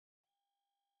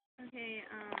Okay,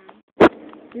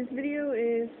 this video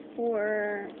is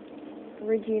for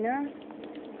Regina.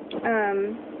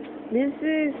 This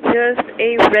is just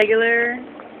a regular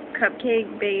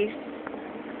cupcake-based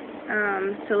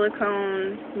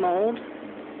silicone mold,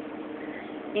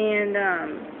 and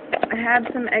I had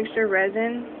some extra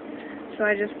resin, so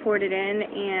I just poured it in,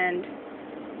 and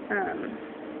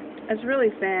it's really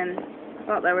thin. I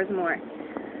thought there was more.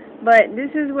 But this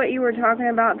is what you were talking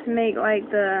about to make like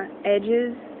the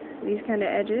edges, these kind of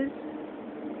edges.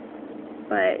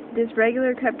 But this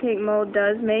regular cupcake mold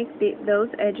does make those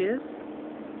edges.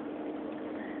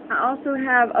 I also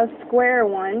have a square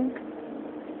one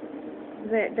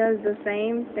that does the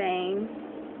same thing,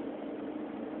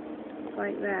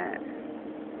 like that.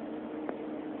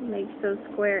 Makes those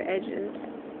square edges.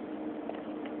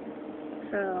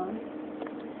 So,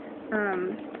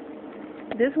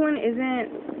 this one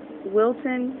isn't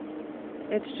Wilton.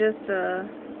 It's just a,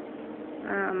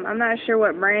 I'm not sure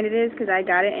what brand it is because I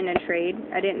got it in a trade.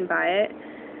 I didn't buy it.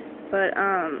 But,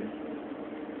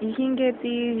 you can get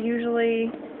these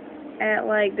usually at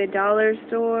like the dollar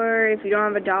store. If you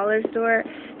don't have a dollar store,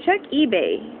 check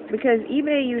eBay, because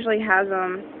eBay usually has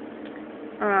them.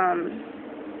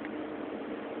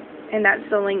 And that's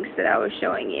the links that I was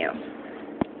showing you.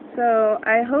 So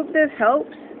I hope this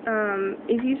helps.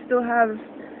 If you still have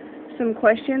some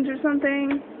questions or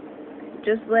something,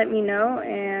 just let me know,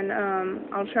 and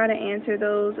I'll try to answer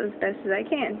those as best as I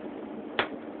can.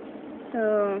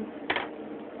 So,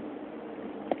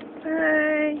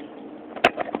 bye.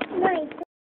 Bye.